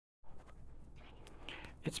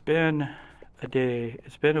It's been a day.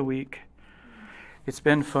 It's been a week. It's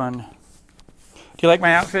been fun. Do you like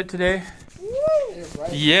my outfit today?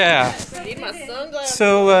 Yeah.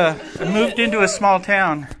 So I moved into a small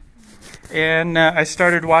town, and I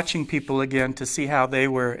started watching people again to see how they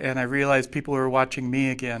were, and I realized people were watching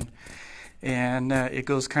me again. And it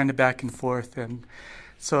goes kind of back and forth. And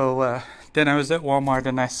so then I was at Walmart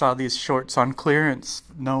and I saw these shorts on clearance.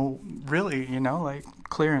 No, really, like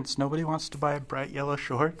clearance. Nobody wants to buy bright yellow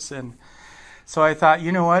shorts. And so I thought,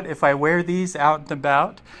 you know what? If I wear these out and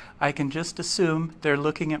about, I can just assume they're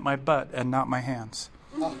looking at my butt and not my hands.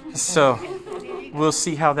 So we'll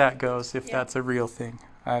see how that goes, if that's a real thing.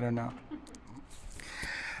 I don't know.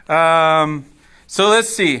 So let's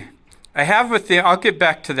see. I'll get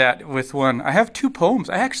back to that with one. I have two poems.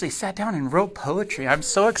 I actually sat down and wrote poetry. I'm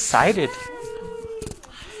so excited.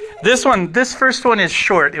 This first one is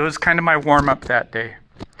short. It was kind of my warm-up that day.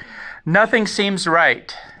 Nothing Seems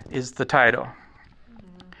Right is the title.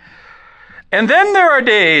 And then there are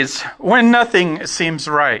days when nothing seems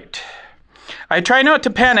right. I try not to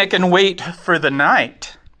panic and wait for the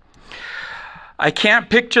night. I can't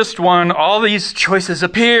pick just one. All these choices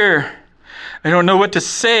appear. I don't know what to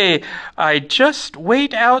say. I just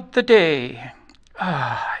wait out the day.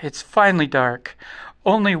 It's finally dark.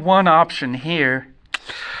 Only one option here.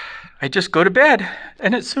 I just go to bed,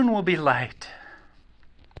 and it soon will be light.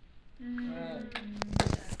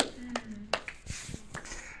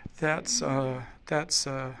 That's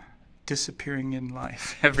disappearing in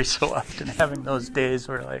life every so often, having those days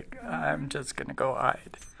where I'm just going to go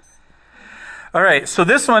hide. All right, so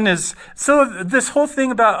this one is, this whole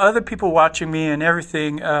thing about other people watching me and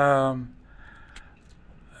everything, man,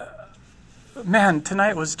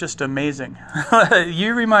 tonight was just amazing.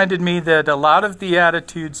 You reminded me that a lot of the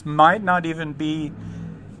attitudes might not even be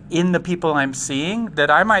in the people I'm seeing,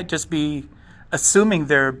 that I might just be assuming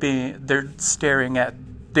they're staring at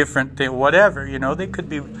different things, whatever, they could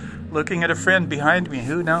be looking at a friend behind me,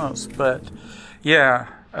 who knows, but yeah.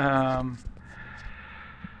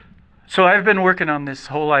 So I've been working on this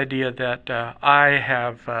whole idea that I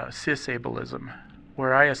have cis-ableism,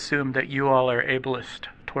 where I assume that you all are ableist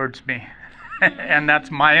towards me, and that's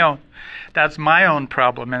my own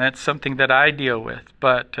problem, and it's something that I deal with.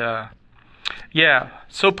 But yeah,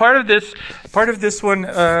 so part of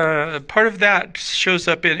that shows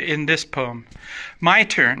up in this poem, "My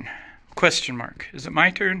Turn?" ? Is it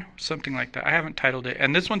my turn? Something like that. I haven't titled it,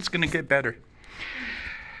 and this one's going to get better.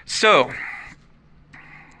 So.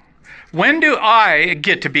 When do I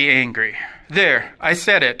get to be angry? There, I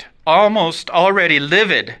said it, almost already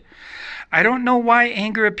livid. I don't know why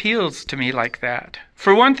anger appeals to me like that.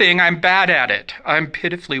 For one thing, I'm bad at it. I'm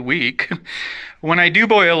pitifully weak. When I do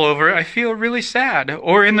boil over, I feel really sad.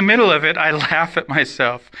 Or in the middle of it, I laugh at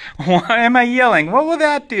myself. Why am I yelling? What will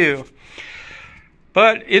that do?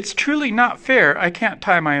 But it's truly not fair. I can't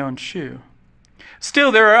tie my own shoe.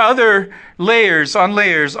 Still, there are other layers on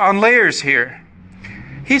layers on layers here.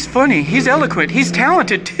 He's funny, he's eloquent, he's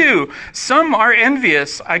talented too. Some are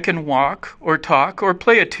envious I can walk or talk or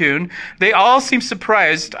play a tune. They all seem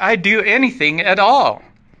surprised I do anything at all.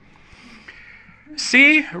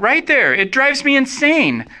 See, right there, it drives me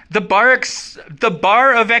insane. The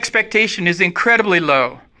bar of expectation is incredibly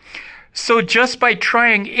low. So just by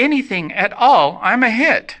trying anything at all, I'm a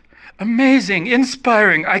hit. Amazing,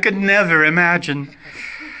 inspiring, I could never imagine.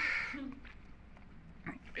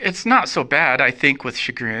 It's not so bad, I think, with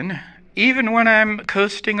chagrin. Even when I'm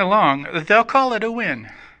coasting along, they'll call it a win.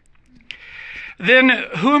 Then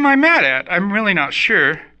who am I mad at? I'm really not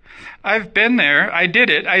sure. I've been there. I did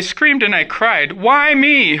it. I screamed and I cried. Why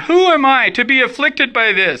me? Who am I to be afflicted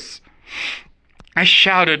by this? I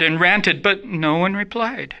shouted and ranted, but no one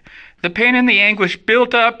replied. The pain and the anguish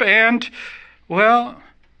built up and, well,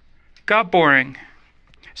 got boring.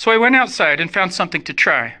 So I went outside and found something to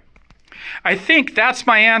try. I think that's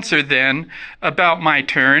my answer then about my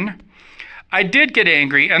turn. I did get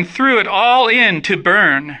angry and threw it all in to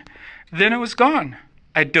burn. Then it was gone.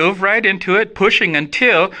 I dove right into it, pushing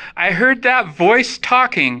until I heard that voice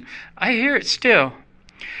talking. I hear it still.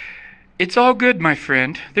 It's all good, my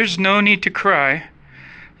friend. There's no need to cry.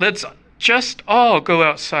 Let's just all go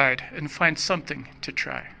outside and find something to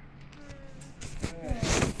try.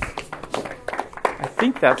 I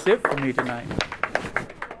think that's it for me tonight.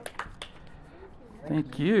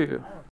 Thank you.